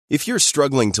If you're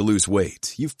struggling to lose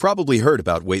weight, you've probably heard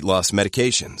about weight loss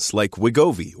medications like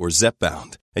Wegovy or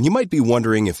Zepbound, and you might be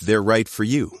wondering if they're right for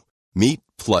you. Meet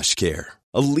PlushCare,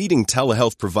 a leading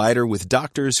telehealth provider with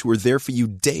doctors who are there for you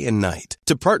day and night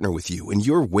to partner with you in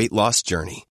your weight loss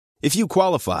journey. If you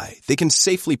qualify, they can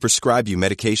safely prescribe you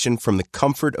medication from the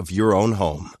comfort of your own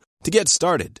home. To get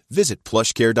started, visit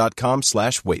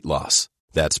plushcare.com/weightloss.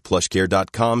 That's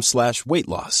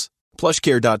plushcare.com/weightloss.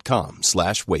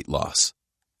 plushcare.com/weightloss.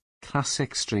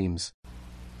 Classic streams.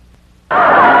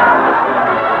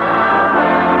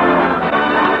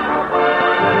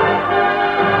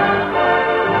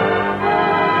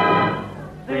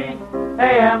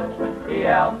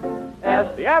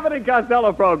 C-A-M-E-L-S. The Abbott and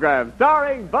Costello program,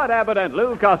 starring Bud Abbott and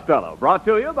Lou Costello, brought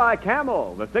to you by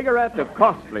Camel, the cigarette of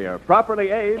costlier, properly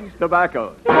aged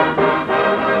tobaccos.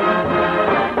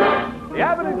 The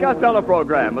Abbott and Costello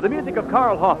program, with the music of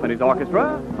Carl Hoff and his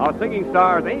orchestra, our singing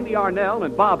stars Amy Arnell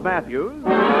and Bob Matthews,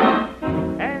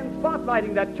 and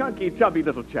spotlighting that chunky, chubby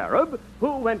little cherub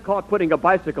who, when caught putting a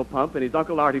bicycle pump in his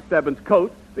Uncle Artie Stebbins'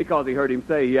 coat because he heard him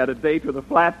say he had a date with a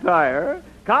flat tire,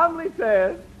 calmly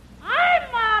says, I'm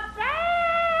a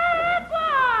bad boy!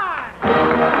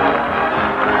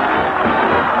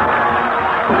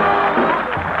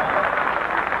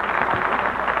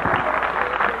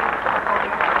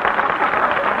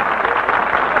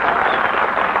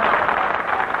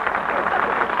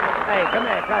 Hey, come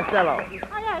here, Costello. Oh,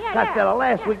 yeah. Costello,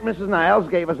 last week Mrs. Niles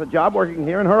gave us a job working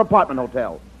here in her apartment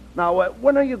hotel. Now,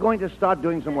 when are you going to start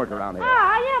doing some work around here? Oh,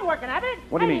 I am working at it.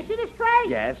 What do you mean? You see this tray?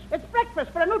 Yes. It's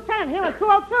breakfast for the new tenant here in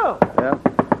 202. Yeah?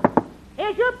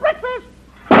 Here's your breakfast.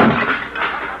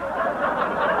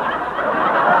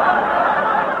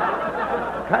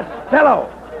 Costello!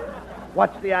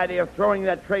 What's the idea of throwing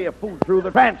that tray of food through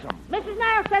the transom? Mrs.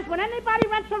 Niles says when anybody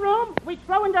rents a room, we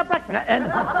throw in their breakfast. And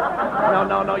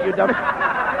no, you don't.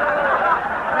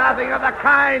 Nothing of the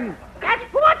kind. That's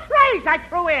 4 trays I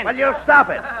threw in. Well, you'll stop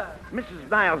it. Mrs.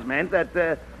 Niles meant that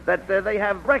they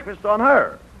have breakfast on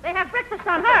her. They have breakfast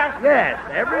on her? Yes,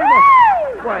 every morning.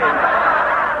 Why,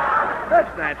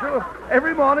 that's natural.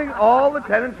 Every morning, all the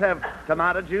tenants have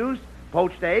tomato juice,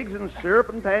 poached eggs, and syrup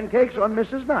and pancakes on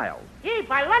Mrs. Niles. Gee,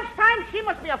 by lunchtime, she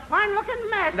must be a fine-looking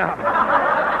mess. No.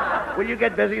 Will you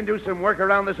get busy and do some work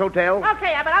around this hotel?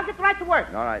 Okay, Abbott, I'll get right to work.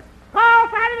 All right. Call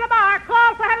for Hetty Lamar.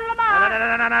 Call for Hetty Lamar.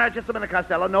 No. Just a minute,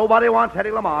 Costello. Nobody wants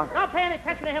Hetty Lamar. Don't pay any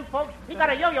attention to him, folks. He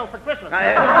got a yo-yo for Christmas.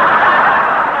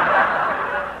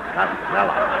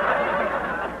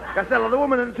 Costello, the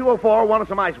woman in 204 wanted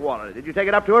some ice water. Did you take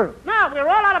it up to her? No, we were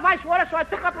all out of ice water, so I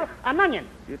took up an onion.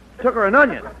 You took her an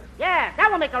onion? Yeah, that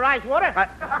will make her eyes water.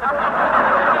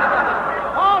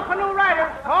 Call for new riders.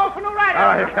 Call for new riders. All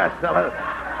right, Costello.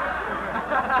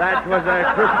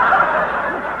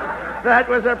 That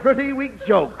was a pretty weak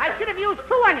joke. I should have used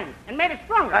 2 onions and made it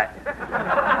stronger.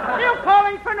 Still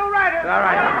calling for new riders. All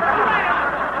right. New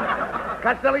riders.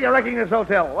 Costello, you're wrecking this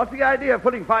hotel. What's the idea of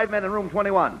putting 5 men in room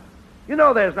 21? You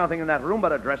know there's nothing in that room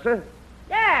but a dresser.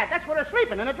 Yeah, that's where they're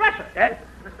sleeping, in a dresser.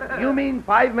 You mean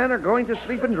 5 men are going to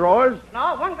sleep in drawers?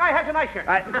 No, one guy has a nice shirt.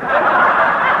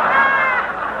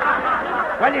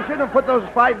 Well, you shouldn't have put those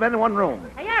 5 men in one room.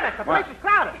 Hey, Abbott, the place is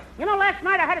crowded. You know, last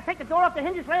night I had to take the door off the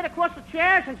hinges, lay it across the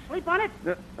chairs, and sleep on it.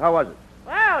 How was it?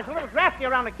 Well, it was a little drafty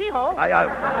around the keyhole. Hey,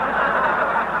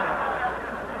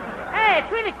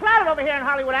 it's really crowded over here in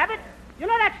Hollywood, Abbott. You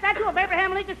know that statue of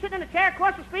Abraham Lincoln sitting in a chair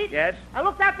across the street? Yes. I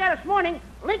looked out there this morning.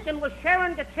 Lincoln was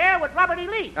sharing the chair with Robert E.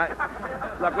 Lee.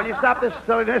 Look, will you stop this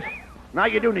silliness? Now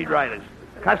you do need riders.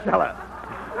 Costello.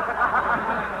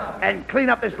 And clean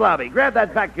up this lobby. Grab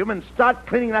that vacuum and start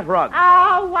cleaning that rug.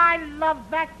 Oh, I love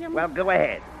vacuums. Well, go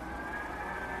ahead.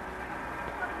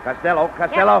 Costello.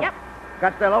 Yep.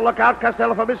 Costello, look out,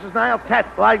 Costello, for Mrs. Niles' cat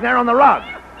lying there on the rug.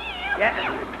 Yeah.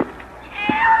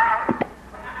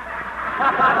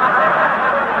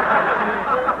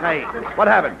 Hey, what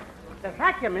happened? The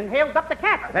vacuum inhaled up the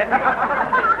cat.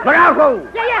 Look out, who?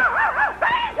 Yeah.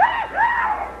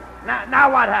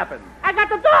 Now what happened? I got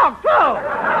the dog, too.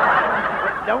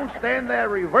 Don't stand there.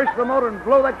 Reverse the motor and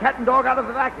blow that cat and dog out of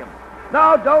the vacuum.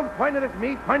 No, don't point it at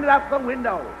me. Point it out the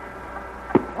window.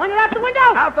 Point it out the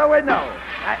window. Out the window.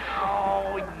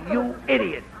 Oh, you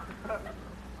idiot.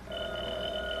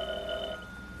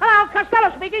 Hello, Costello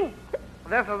speaking.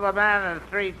 This is the man in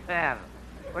 310.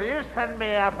 Will you send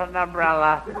me up an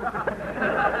umbrella?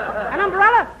 An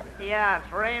umbrella? Yeah,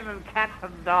 it's raining cats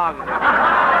and dogs.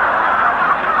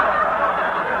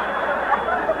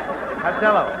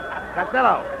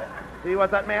 Costello. See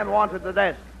what that man wants at the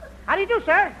desk. How do you do,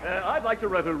 sir? I'd like to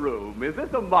rent a room. Is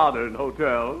this a modern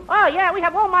hotel? Oh, yeah, we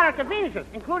have all modern conveniences,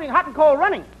 including hot and cold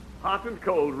running. Hot and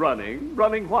cold running?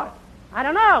 Running what? I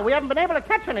don't know. We haven't been able to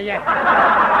catch any yet.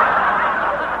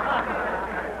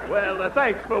 Well,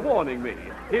 thanks for warning me.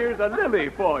 Here's a lily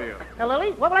for you. A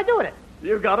lily? What will I do with it?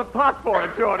 You got a pot for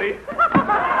it, Shorty.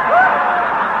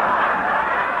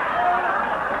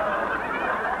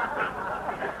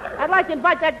 I'd like to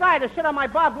invite that guy to sit on my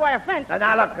barbed wire fence.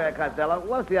 Now, look, Costello,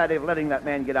 what's the idea of letting that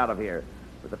man get out of here?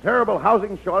 With the terrible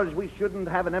housing shortage, we shouldn't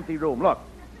have an empty room. Look,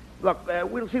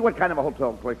 we'll see what kind of a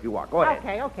hotel clerk you are. Go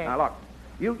ahead. Okay. Now, look,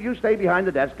 you stay behind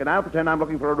the desk, and I'll pretend I'm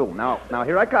looking for a room. Now,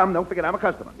 here I come. Don't forget I'm a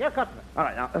customer. You're a customer. All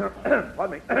right, now,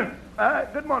 pardon me.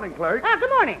 Good morning, clerk. Good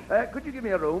morning. Could you give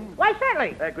me a room? Why,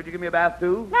 certainly. Could you give me a bath,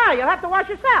 too? No, you'll have to wash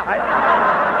yourself.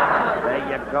 There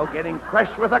you go, getting fresh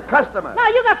with a customer. No,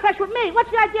 you got fresh with me. What's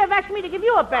the idea of asking me to give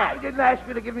you a I bath? didn't ask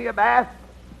you to give me a bath.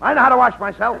 I know how to wash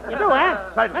myself. You do,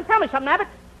 huh? Certainly. Then tell me something, Abbott.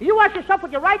 Do you wash yourself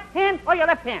with your right hand or your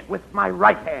left hand? With my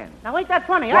right hand. Now, ain't that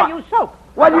funny? What? I use soap.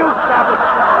 Well, you stop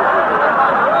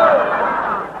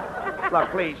it.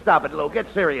 Look, please, stop it, Lou.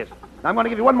 Get serious. Now, I'm going to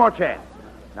give you one more chance.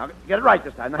 Now, get it right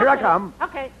this time. Now, here I come.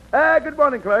 Okay. Good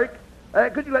morning, clerk.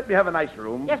 Could you let me have a nice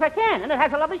room? Yes, I can, and it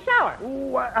has a lovely shower.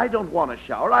 Oh, I don't want a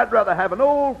shower. I'd rather have an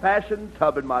old-fashioned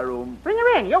tub in my room. Bring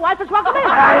her in. Your wife is welcome in.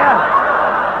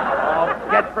 Oh,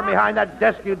 get from behind that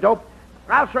desk, you dope.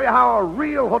 I'll show you how a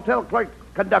real hotel clerk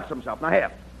conducts himself. Now,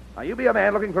 here. Now, you be a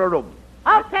man looking for a room.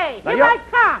 Okay, Now, here I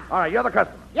come. All right, you're the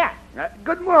customer. Yes.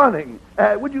 Good morning.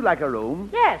 Would you like a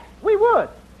room? Yes, we would.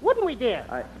 Wouldn't we, dear?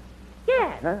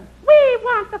 Yes. Huh? We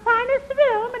want the finest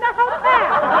room in the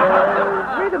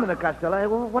hotel. Wait a minute, Costello.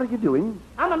 Well, what are you doing?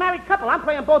 I'm a married couple. I'm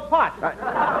playing both parts.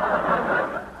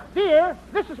 Dear,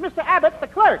 this is Mr. Abbott, the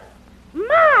clerk.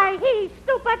 My, he's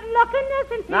stupid looking,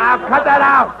 isn't he? Now, cut that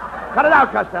out. Cut it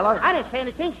out, Costello. I didn't say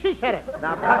anything. She said it.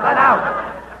 Now, cut that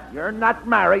out. You're not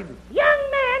married.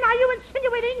 Young man, are you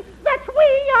insinuating that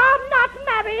we are not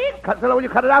married? Costello, when you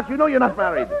cut it out, you know you're not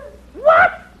married.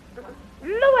 What?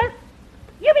 Louis,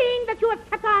 you mean that you have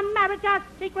kept our marriage a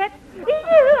secret? You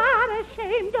are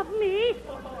ashamed of me.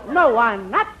 No,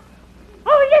 I'm not.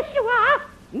 Oh, yes, you are.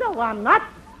 No, I'm not.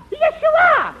 Yes, you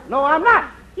are. No, I'm not.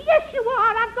 Yes, you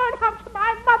are. I'm going home to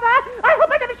my mother. I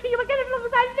hope I never see you again as long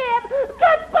as I live.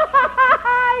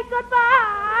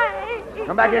 Goodbye.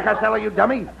 Come back here, Costello, you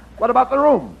dummy. What about the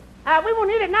room? We won't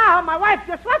need it now. My wife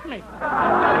just left me.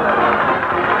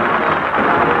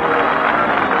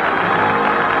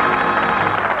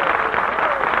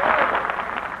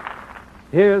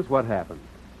 Here's what happened.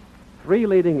 3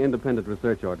 leading independent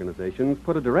research organizations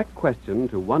put a direct question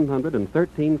to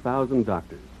 113,000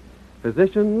 doctors.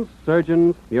 Physicians,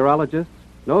 surgeons, neurologists,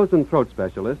 nose and throat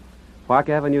specialists, Park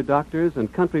Avenue doctors,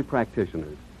 and country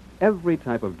practitioners. Every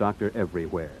type of doctor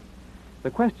everywhere. The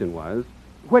question was,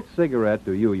 which cigarette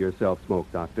do you yourself smoke,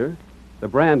 doctor? The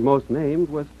brand most named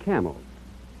was Camel.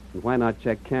 And why not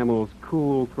check Camel's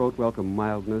cool, throat-welcome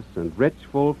mildness and rich,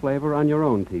 full flavor on your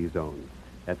own T-Zone?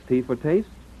 That's T for taste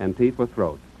and T for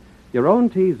throat. Your own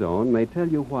T-Zone may tell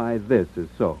you why this is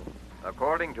so.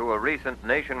 According to a recent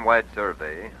nationwide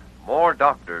survey, more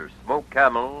doctors smoke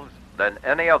Camels than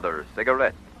any other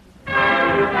cigarette. Mr.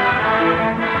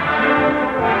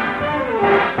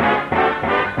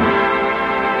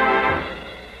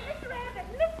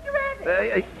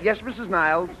 Abbott. Yes, Mrs.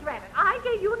 Niles. Mr. Abbott, I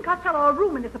gave you and Costello a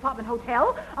room in this apartment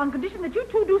hotel on condition that you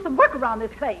two do some work around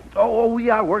this place. Oh,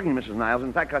 we are working, Mrs. Niles.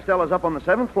 In fact, Costello's up on the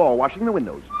 7th floor washing the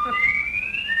windows.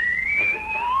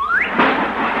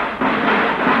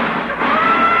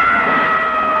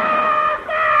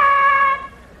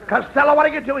 Costello, what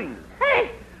are you doing? Hey,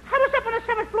 I was up on the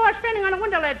 7th floor standing on a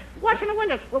window ledge, washing the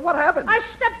windows. Well, what happened? I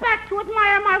stepped back to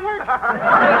admire my work.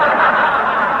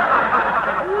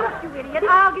 Look, you idiot,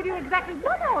 I'll give you exactly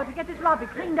 1 hour to get this lobby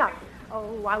cleaned up.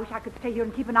 Oh, I wish I could stay here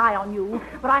and keep an eye on you,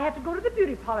 but I have to go to the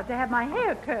beauty parlor to have my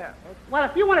hair curled. Well,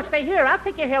 if you want to stay here, I'll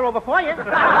take your hair over for you. That's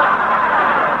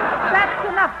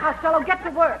enough, Costello. Get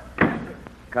to work.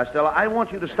 Costello, I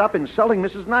want you to stop insulting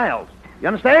Mrs. Niles. You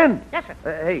understand? Yes, sir.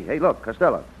 Hey, look,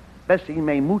 Costello. Bessie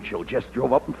May Mucho just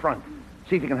drove up in front.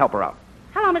 See if you can help her out.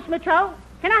 Hello, Miss Mitchell.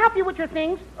 Can I help you with your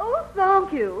things? Oh,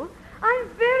 thank you. I'm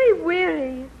very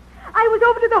weary. I was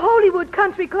over to the Hollywood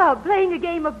Country Club playing a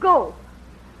game of golf.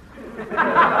 Did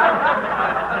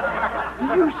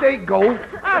you say golf?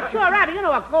 Oh, sure, Abby. You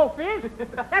know what golf is.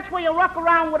 That's where you rock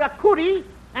around with a cootie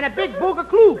and a big boog of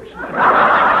clubs.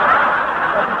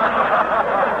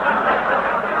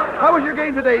 How was your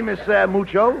game today, Miss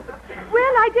Mucho? Well,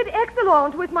 I did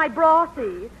excellent with my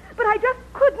brassy, but I just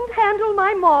couldn't handle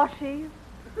my marshy.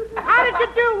 How did you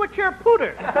do with your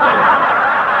pooter?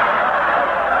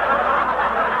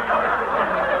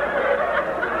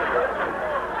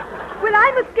 Well, I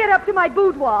I must get up to my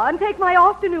boudoir and take my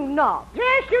afternoon nap.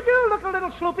 Yes, you do look a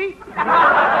little sloopy.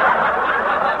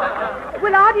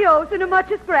 Well, adios and a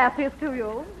muchas gracias to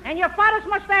you. And your father's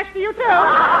mustache to you, too.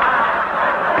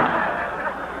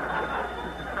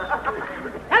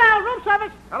 Hello, room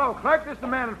service. Hello, clerk. This is the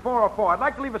man at 404. I'd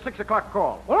like to leave a 6 o'clock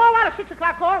call. Well, all right, a 6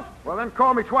 o'clock calls. Well, then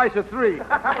call me twice at 3.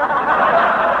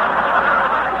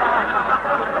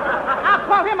 I'll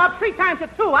call him up 3 times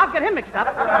at 2. I'll get him mixed up.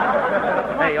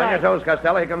 Hey, on your toes,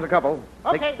 Costello. Here comes a couple.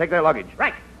 Okay. Take their luggage.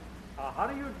 Right. How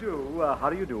do you do? How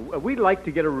do you do? We'd like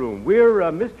to get a room. We're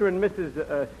Mr. and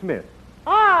Mrs. Smith.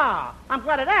 Ah, I'm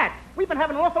glad of that. We've been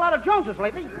having an awful lot of Joneses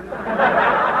lately.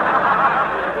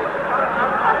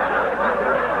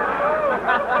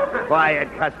 Quiet,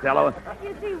 Costello.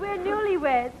 You see, we're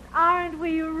newlyweds, aren't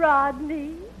we,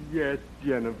 Rodney? Yes,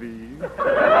 Genevieve.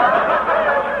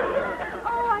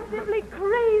 Oh, I'm simply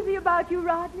crazy about you,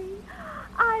 Rodney.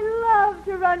 I love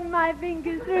to run my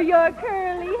fingers through your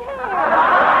curly hair.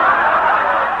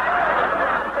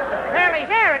 Curly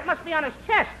hair, it must be on his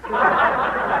chest.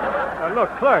 Look,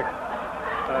 clerk.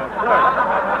 Clerk.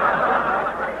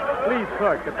 Please,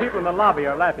 clerk, the people in the lobby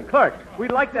are laughing. Clerk,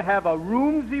 we'd like to have a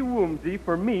roomsy-woomsy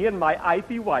for me and my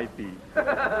ifey-wifey.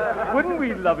 Wouldn't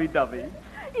we, lovey-dovey?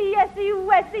 Yesy,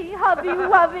 wessy,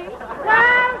 hubby-wubby.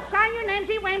 Well, sign your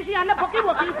namesy-wamesy on the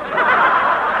bookie-wookie.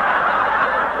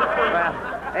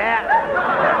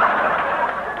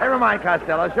 Never mind,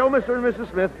 Costello. Show Mr. and Mrs.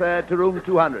 Smith to room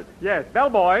 200. Yes,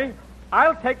 bellboy,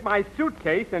 I'll take my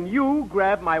suitcase and you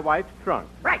grab my wife's trunk.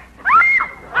 Right.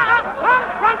 Wrong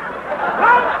trunk.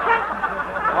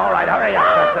 All right, hurry up,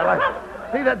 Costello.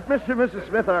 See that Mr. and Mrs.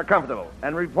 Smith are comfortable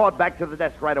and report back to the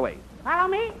desk right away. Follow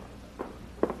me.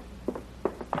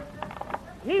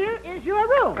 Here is your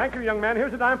room. Thank you, young man.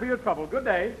 Here's a dime for your trouble. Good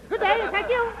day. Good day, thank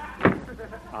you.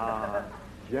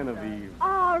 Genevieve,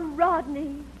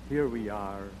 Rodney. here we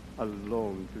are,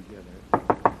 alone together.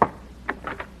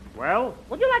 Well?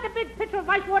 Would you like a big pitcher of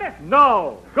ice water?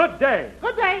 No. Good day.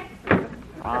 Good day.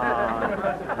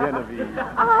 Genevieve.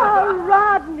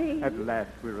 Rodney. At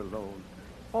last we're alone.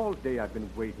 All day I've been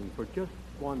waiting for just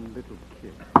one little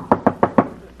kiss.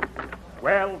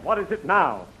 Well, what is it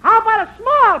now? How about a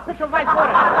small pitcher of ice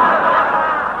water?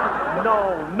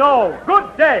 No.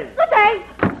 Good day. Good day.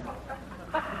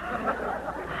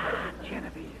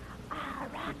 Genevieve.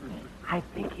 I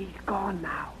think he's gone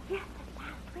now. Yes, at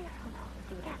last we're alone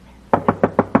together.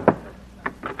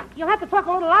 You'll have to talk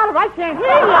a little louder. I can't hear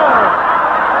you.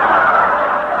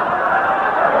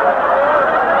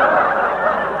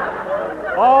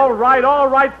 All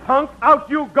right, punk. Out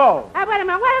you go. Wait a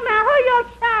minute. Who you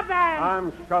shoving?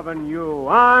 I'm shoving you.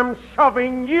 I'm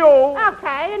shoving you.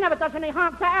 Okay, it never does any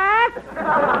harm to ask.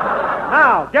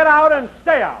 Now, get out and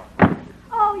stay out.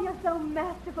 Oh, you're so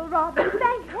masterful, Rodney.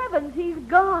 Thank heavens he's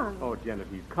gone. Oh,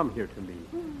 Genevieve, come here to me.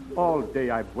 All day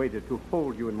I've waited to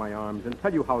fold you in my arms and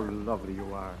tell you how lovely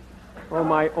you are. Oh,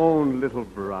 my own little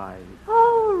bride.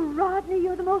 Oh, Rodney,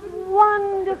 you're the most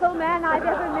wonderful man I've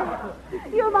ever met.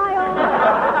 You're my own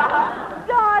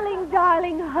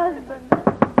darling husband.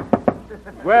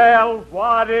 Well,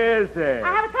 what is it?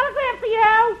 I have a telegram for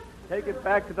you. Take it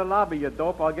back to the lobby, you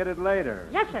dope. I'll get it later.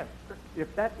 Yes, sir.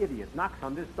 If that idiot knocks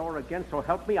on this door again, so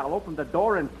help me, I'll open the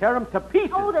door and tear him to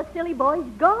pieces. Oh, the silly boy's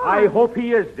gone. I hope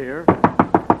he is, dear.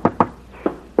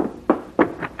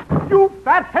 You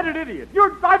fat-headed idiot.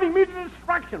 You're driving me to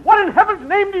distraction. What in heaven's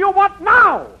name do you want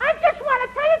now? I just want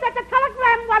to tell you that the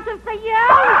telegram wasn't for you.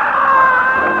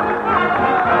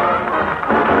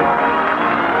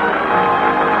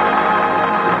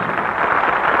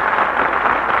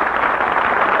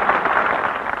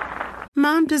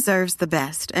 Mom deserves the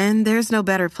best, and there's no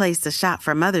better place to shop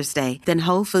for Mother's Day than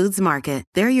Whole Foods Market.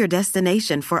 They're your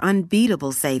destination for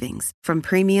unbeatable savings, from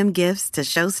premium gifts to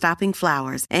show-stopping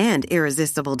flowers and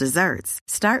irresistible desserts.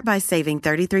 Start by saving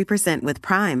 33% with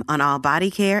Prime on all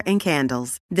body care and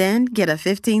candles. Then get a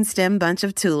 15-stem bunch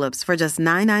of tulips for just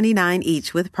 $9.99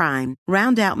 each with Prime.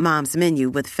 Round out Mom's menu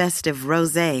with festive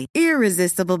rosé,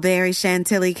 irresistible berry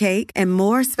chantilly cake, and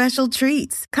more special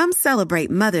treats. Come celebrate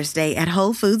Mother's Day at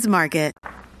Whole Foods Market.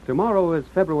 Tomorrow is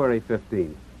February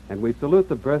 15th, and we salute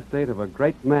the birth date of a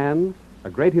great man, a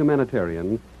great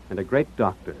humanitarian, and a great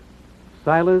doctor,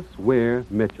 Silas Weir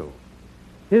Mitchell.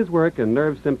 His work in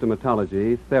nerve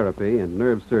symptomatology, therapy, and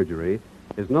nerve surgery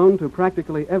is known to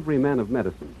practically every man of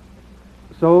medicine.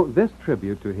 So this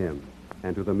tribute to him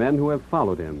and to the men who have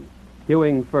followed him,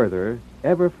 hewing further,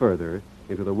 ever further,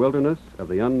 into the wilderness of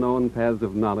the unknown paths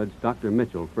of knowledge Dr.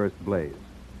 Mitchell first blazed.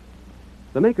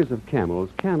 The makers of Camels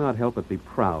cannot help but be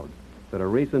proud that a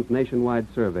recent nationwide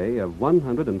survey of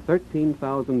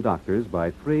 113,000 doctors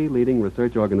by 3 leading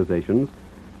research organizations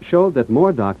showed that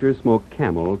more doctors smoke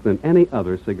Camels than any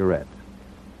other cigarette.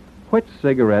 Which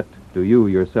cigarette do you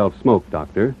yourself smoke,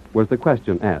 doctor? Was the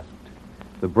question asked.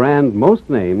 The brand most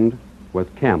named was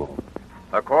Camel.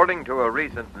 According to a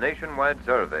recent nationwide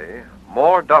survey,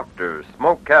 more doctors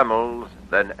smoke Camels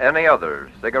than any other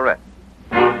cigarette.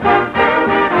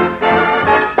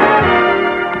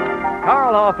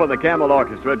 Carl Hoff and the Camel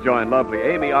Orchestra join lovely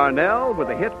Amy Arnell with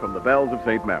a hit from the Bells of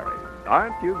St. Mary.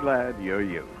 Aren't you glad you're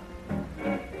you?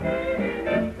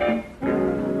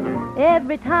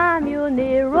 Every time you're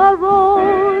near a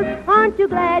rose, aren't you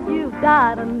glad you've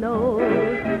got a nose?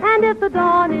 And if the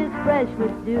dawn is fresh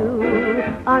with dew,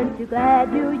 aren't you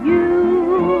glad you're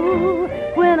you?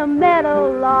 When a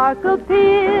meadow lark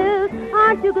appears,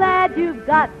 aren't you glad you've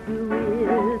got two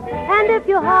ears? And if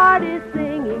your heart is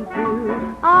singing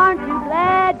too, aren't you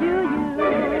glad you're you?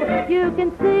 You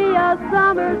can see a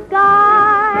summer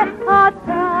sky, or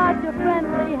touch a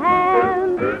friendly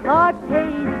hand, or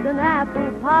taste an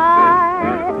apple pie.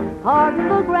 Pardon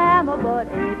the grammar, but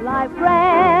ain't life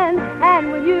grand?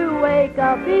 And when you wake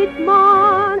up each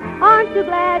morn, aren't you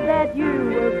glad that you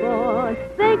were born?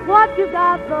 Think what you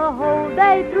got the whole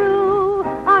day through.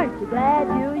 Aren't you glad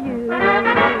you're you?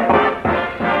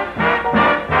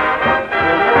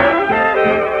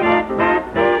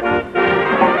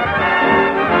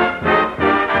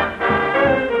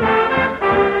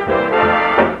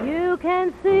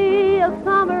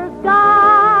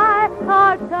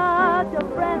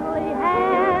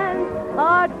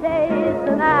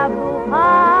 Apple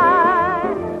pie.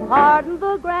 Pardon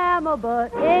the grammar,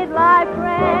 but ain't life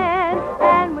grand?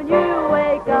 And when you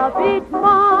wake up each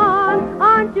morn,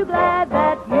 aren't you glad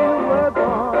that you were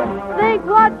born? Think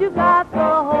what you got the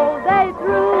whole day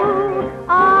through.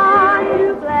 Aren't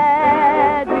you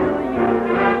glad you're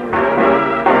you?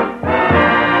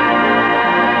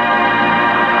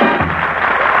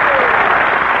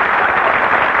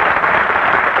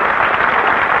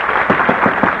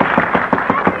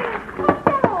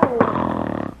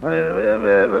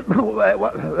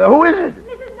 Who is it?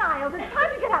 Mrs. Niles, it's time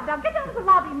to get up now. Get down to the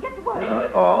lobby and get to work.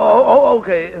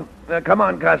 Okay. Come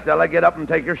on, Costello. Get up and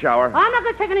take your shower. I'm not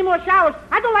going to take any more showers.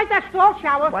 I don't like that stall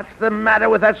shower. What's the matter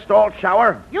with that stall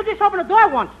shower? You just opened the door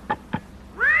once.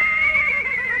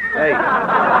 Hey,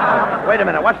 wait a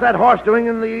minute. What's that horse doing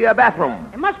in the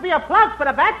bathroom? It must be a plug for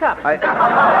the bathtub.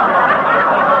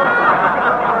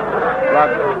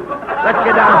 Let's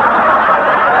get down.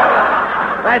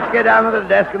 Let's get down to the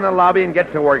desk in the lobby and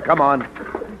get to work. Come on.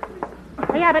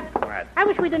 Hey, Abbott. What? I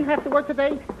wish we didn't have to work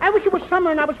today. I wish it was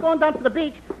summer and I was going down to the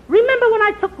beach. Remember when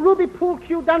I took Ruby Pool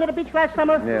Cue down to the beach last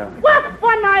summer? Yeah. What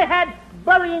fun I had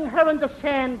burying her in the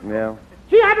sand. Yeah.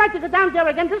 Gee, I'd like to go down there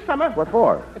again this summer. What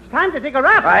for? It's time to dig her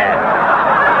up.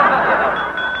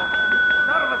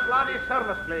 Service, Lottie,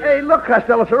 service, please. Hey, look,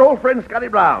 Costello, it's our old friend Scotty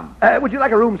Brown. Would you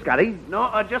like a room, Scotty? No,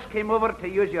 I just came over to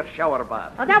use your shower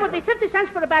bath. Oh, that would be 50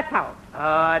 cents for the bath towel.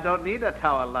 I don't need a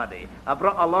towel, Lottie. I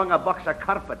brought along a box of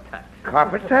carpet tacks.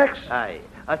 Carpet tacks? Aye.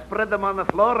 I spread them on the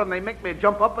floor, and they make me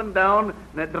jump up and down,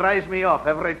 and it dries me off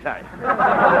every time.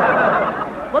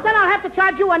 Well, then I'll have to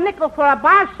charge you a nickel for a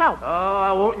bar soap. Oh,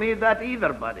 I won't need that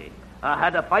either, buddy. I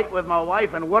had a fight with my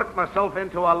wife and worked myself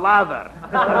into a lather.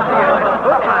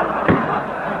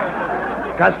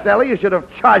 Costello, you should have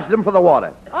charged him for the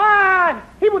water.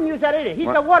 He wouldn't use that either.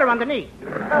 He's the water underneath.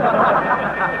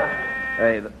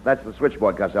 Hey, that's the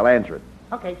switchboard, Costello. Answer it.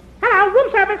 Okay. Hello,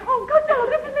 room service. Oh, Costello,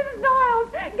 this is Mrs. Niles.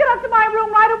 Get up to my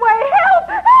room right away. Help!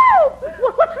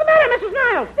 Help! What's the matter, Mrs.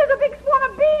 Niles? There's a big swarm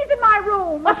of bees in my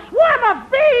room. A swarm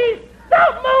of bees?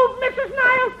 Don't move, Mrs.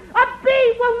 Niles. A bee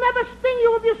will never sting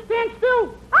you if you stand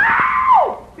still.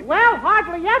 Ow! Well,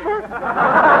 hardly ever.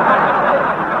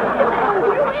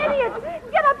 Oh, you idiot!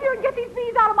 Get up here and get these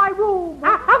bees out of my room.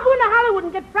 I'll go into Hollywood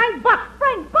and get Frank Buck.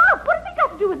 Frank Buck? What does he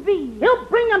got to do with bees? He'll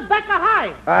bring them back a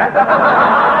high.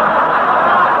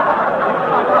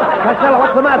 Costello,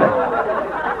 what's the matter?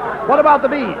 What about the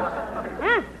bees?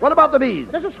 Huh? What about the bees?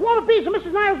 There's a swarm of bees in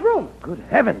Mrs. Niles' room. Good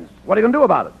heavens. What are you going to do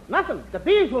about it? Nothing. The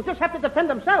bees will just have to defend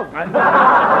themselves.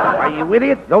 Are you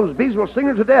idiot? Those bees will sting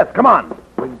you to death. Come on.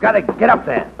 We've got to get up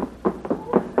there.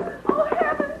 Oh,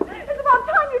 heavens. It's about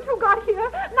time you two got here.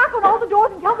 Knock on all the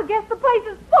doors and tell the guests the place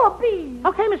is full of bees.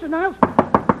 Okay, Mrs. Niles.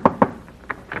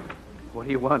 What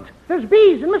do you want? There's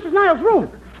bees in Mrs. Niles' room.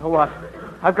 So what?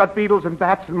 I've got beetles and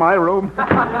bats in my room.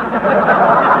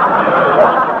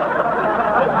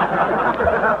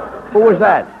 Who was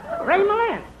that? Ray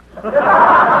Milan.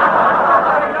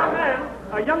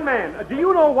 Young man, do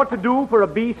you know what to do for a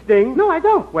bee sting? No, I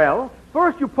don't. Well,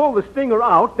 first you pull the stinger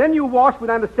out, then you wash with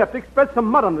antiseptic, spread some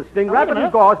mud on the sting, wrap it in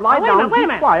gauze, lie down, Wait a keep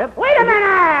minute. quiet. Wait a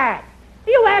minute!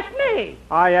 You asked me.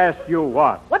 I asked you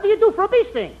what? What do you do for a bee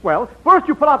sting? Well, first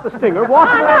you pull out the stinger, wash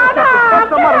it out, Get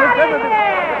some money, out of and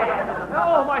here!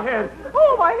 Oh, my head.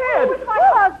 Oh, my head. It's my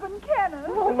husband, Kenneth.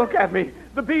 Oh, look at me.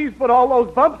 The bees put all those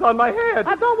bumps on my head.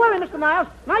 Don't worry, Mr. Niles.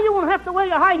 Now you won't have to wear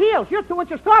your high heels. You're 2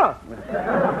 inches taller.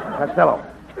 Costello,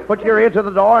 put your ear to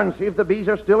the door and see if the bees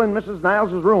are still in Mrs.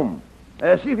 Niles' room. See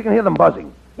if you can hear them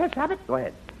buzzing. Yes, Abbott. Go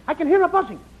ahead. I can hear a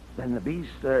buzzing. Then the bees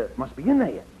must be in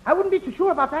there yet. I wouldn't be too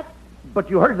sure about that.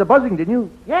 But you heard the buzzing, didn't you?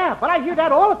 Yeah, but I hear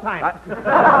that all the time.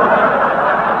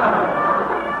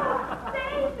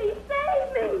 Save me,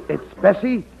 save me. It's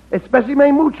Bessie. It's Bessie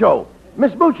May Mucho.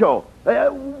 Miss Mucho.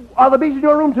 Are the bees in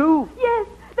your room, too? Yes,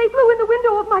 they flew in the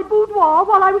window of my boudoir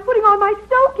while I was putting on my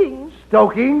stokings.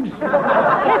 Stokings? Yes,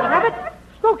 Rabbit.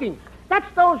 Stokings. That's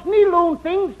those knee-loom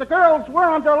things the girls wear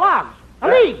on their logs. A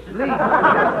league. Just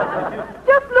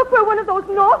look where one of those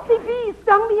naughty bees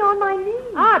stung me on my knee.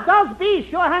 Those bees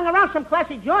sure hang around some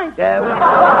classy joints.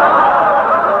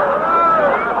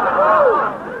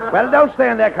 Well, don't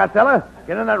stand there, Costello.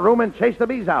 Get in that room and chase the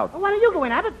bees out. Why don't you go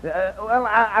in, Abbott? Well,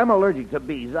 I'm allergic to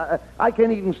bees. I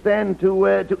can't even stand to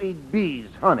eat bees,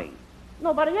 honey.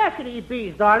 Nobody asked you to eat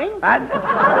bees, darling. Look,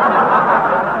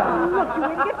 you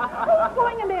idiot. Who's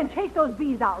going in there and chase those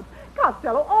bees out?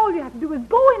 Costello, all you have to do is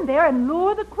go in there and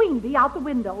lure the queen bee out the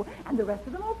window, and the rest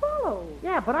of them will follow.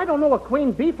 Yeah, but I don't know a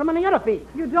queen bee from any other bee.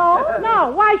 You don't?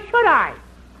 No, why should I?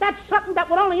 That's something that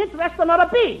would only interest another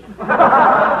bee.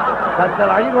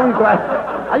 Costello, are you going to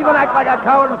act like a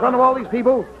coward in front of all these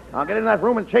people? I'll get in that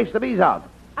room and chase the bees out.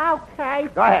 Okay.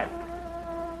 Go ahead.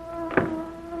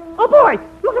 Oh, boy,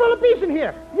 look at all the bees in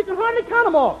here. You can hardly count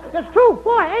them all. There's 2,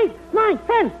 4, 8, 9,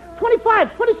 10,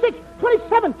 25, 26,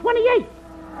 27, 28.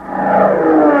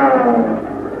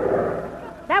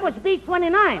 That was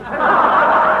B29.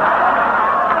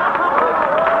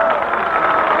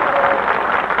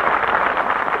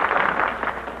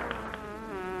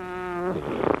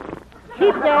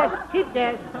 Keep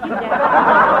there.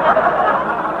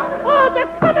 Oh, they're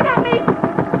coming at me.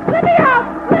 Let me out.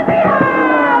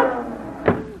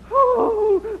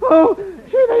 Oh,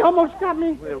 gee, they almost got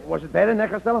me. Was it bad in there,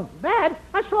 Costello? Bad?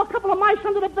 I saw a couple of mice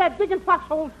under the bed digging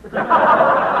foxholes. Look,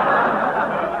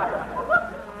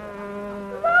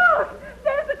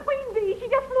 there's the queen bee. She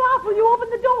just flew out when you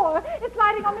opened the door. It's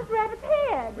lighting on Miss Rabbit's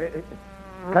head.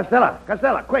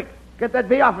 Costello, quick. Get that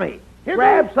bee off me. Here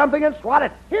Grab goes. something and swat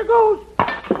it. Here goes.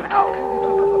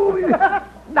 Oh,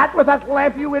 not with that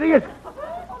lamp, you idiot.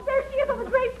 Oh, there she is on the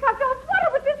drapes, Costello. Swat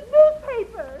her with this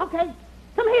newspaper. Okay,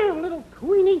 come here, little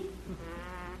queenie.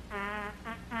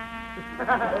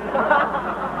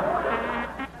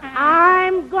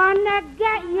 I'm gonna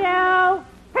get you.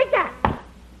 Take that.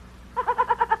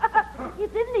 You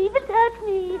didn't even touch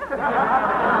me. How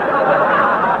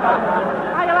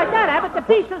you like that, Abbott? The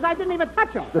bee says I didn't even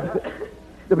touch him.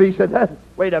 The bee said that?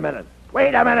 Wait a minute.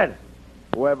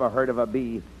 Whoever heard of a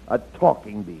bee? A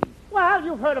talking bee. Well,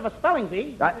 you've heard of a spelling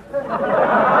bee. Look,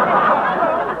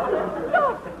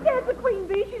 there's the queen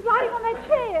bee. She's lying on that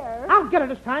chair. I'll get her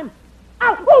this time.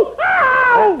 Ow! Ooh!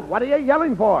 Ow! What are you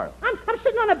yelling for? I'm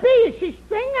sitting on a bee. She's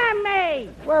stinging at me.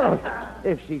 Well,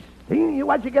 if she's stinging you,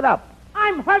 why'd you get up?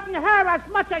 I'm hurting her as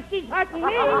much as she's hurting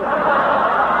me.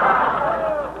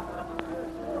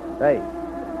 Hey,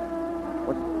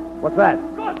 what's that?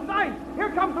 Good night. Here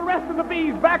comes the rest of the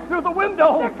bees back through the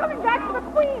window. They're coming back for the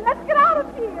queen. Let's get out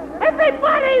of here.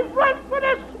 Everybody run for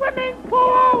the swimming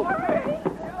pool.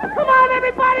 Come on,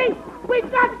 everybody. We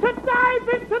got to dive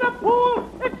into the pool.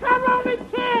 It's our only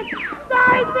chance.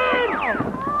 Dive in.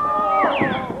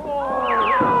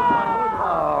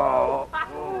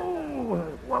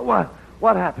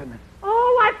 What happened?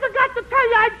 Oh, I forgot to tell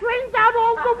you. I drained out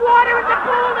all the water in the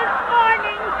pool this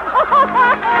morning.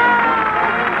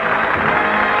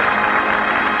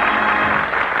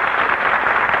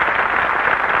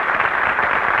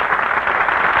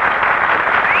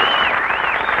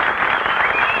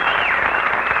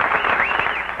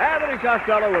 Abbott and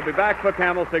Costello will be back for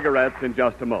Camel cigarettes in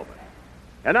just a moment.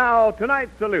 And now,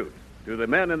 tonight's salute to the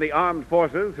men in the armed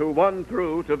forces who won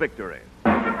through to victory.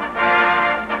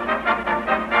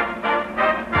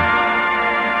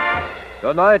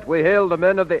 Tonight we hail the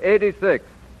men of the 86th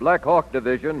Black Hawk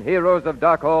Division, heroes of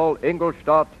Dachau,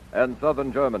 Ingolstadt, and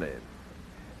southern Germany.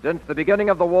 Since the beginning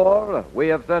of the war, we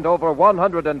have sent over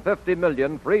 150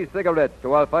 million free cigarettes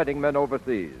to our fighting men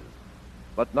overseas.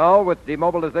 But now, with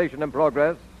demobilization in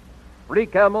progress, free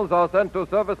Camels are sent to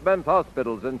servicemen's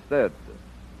hospitals instead.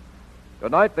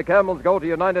 Tonight, the Camels go to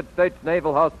United States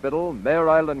Naval Hospital, Mare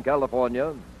Island,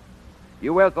 California,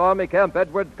 U.S. Army Camp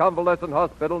Edwards Convalescent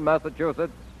Hospital,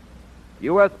 Massachusetts,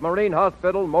 U.S. Marine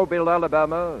Hospital, Mobile,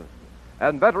 Alabama,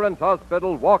 and Veterans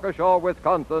Hospital, Waukesha,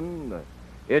 Wisconsin,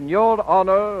 in your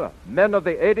honor, men of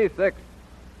the 86th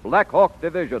Black Hawk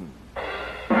Division.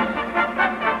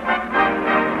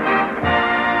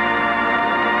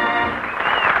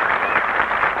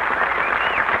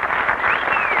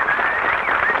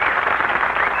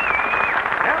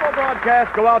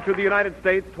 Broadcasts go out to the United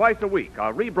States twice a week,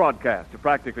 are rebroadcast to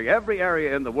practically every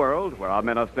area in the world where our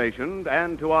men are stationed,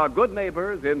 and to our good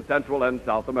neighbors in Central and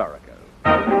South America.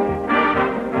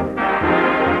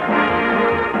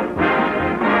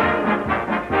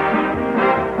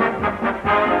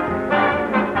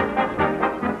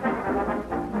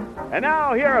 And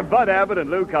now, here are Bud Abbott and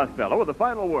Lou Costello with the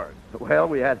final word. Well,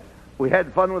 we had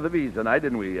fun with the bees tonight,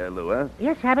 didn't we, Lou, huh?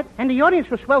 Yes, Abbott, and the audience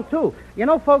was swell, too. You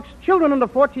know, folks, children under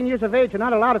 14 years of age are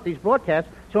not allowed at these broadcasts,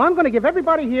 so I'm going to give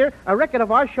everybody here a record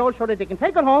of our show so that they can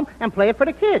take it home and play it for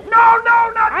the kids. No,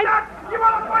 not! You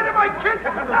want to play to my kids?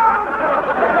 No!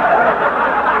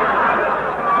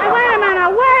 Hey, wait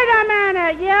a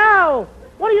minute, yo!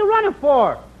 What are you running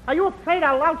for? Are you afraid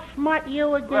I'll outsmart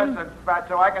you again? Listen,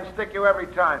 Fatso, I can stick you every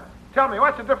time. Tell me,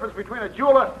 what's the difference between a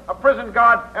jeweler, a prison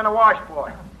guard, and a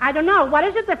washboard? I don't know. What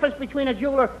is the difference between a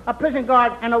jeweler, a prison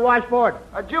guard, and a washboard?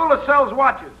 A jeweler sells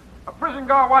watches. A prison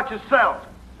guard watches cells.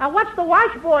 What's the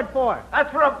washboard for?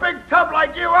 That's for a big tub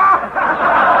like you are.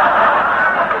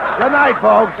 Good night,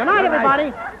 folks. Good night,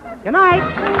 everybody. Good night.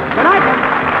 Good night.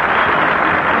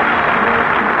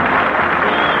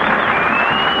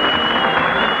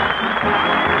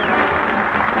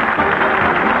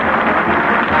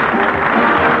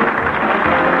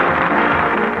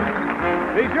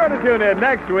 Be sure to tune in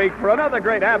next week for another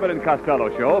great Abbott and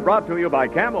Costello show brought to you by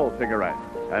Camel Cigarettes.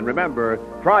 And remember,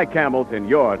 try Camels in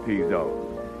your T-zone.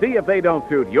 See if they don't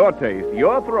suit your taste,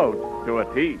 your throat, to a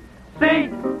T.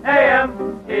 C-A-M-E-L-S.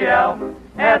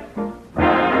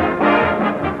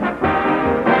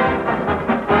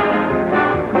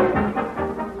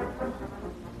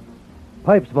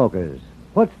 Pipe smokers,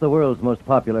 what's the world's most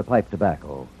popular pipe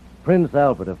tobacco? Prince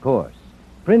Albert, of course.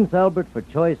 Prince Albert for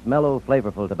choice, mellow,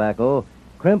 flavorful tobacco,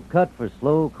 crimp cut for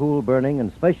slow, cool burning,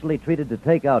 and specially treated to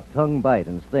take out tongue bite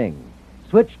and sting.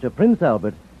 Switch to Prince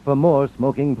Albert for more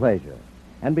smoking pleasure.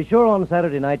 And be sure on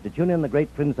Saturday night to tune in the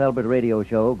great Prince Albert radio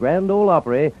show, Grand Ole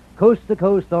Opry, coast to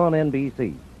coast on NBC.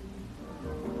 Be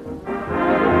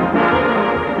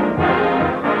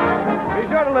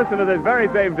sure to listen to this very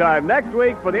same time next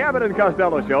week for the Abbott and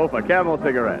Costello show for Camel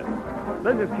Cigarettes.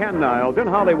 This is Ken Niles in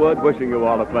Hollywood wishing you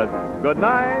all a pleasant good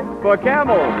night for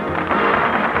Camel.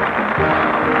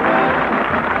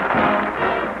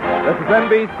 This is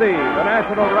NBC, the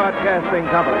National Broadcasting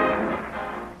Company.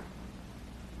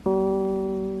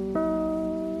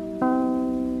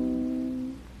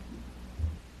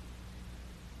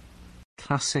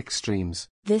 Classic Streams.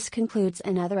 This concludes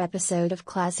another episode of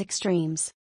Classic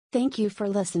Streams. Thank you for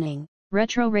listening.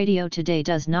 Retro Radio Today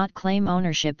does not claim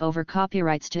ownership over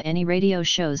copyrights to any radio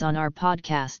shows on our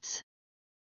podcasts.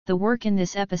 The work in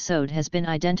this episode has been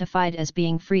identified as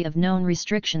being free of known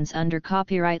restrictions under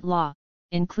copyright law,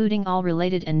 including all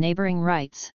related and neighboring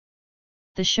rights.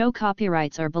 The show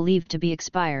copyrights are believed to be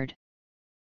expired.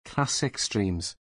 Classic Streams.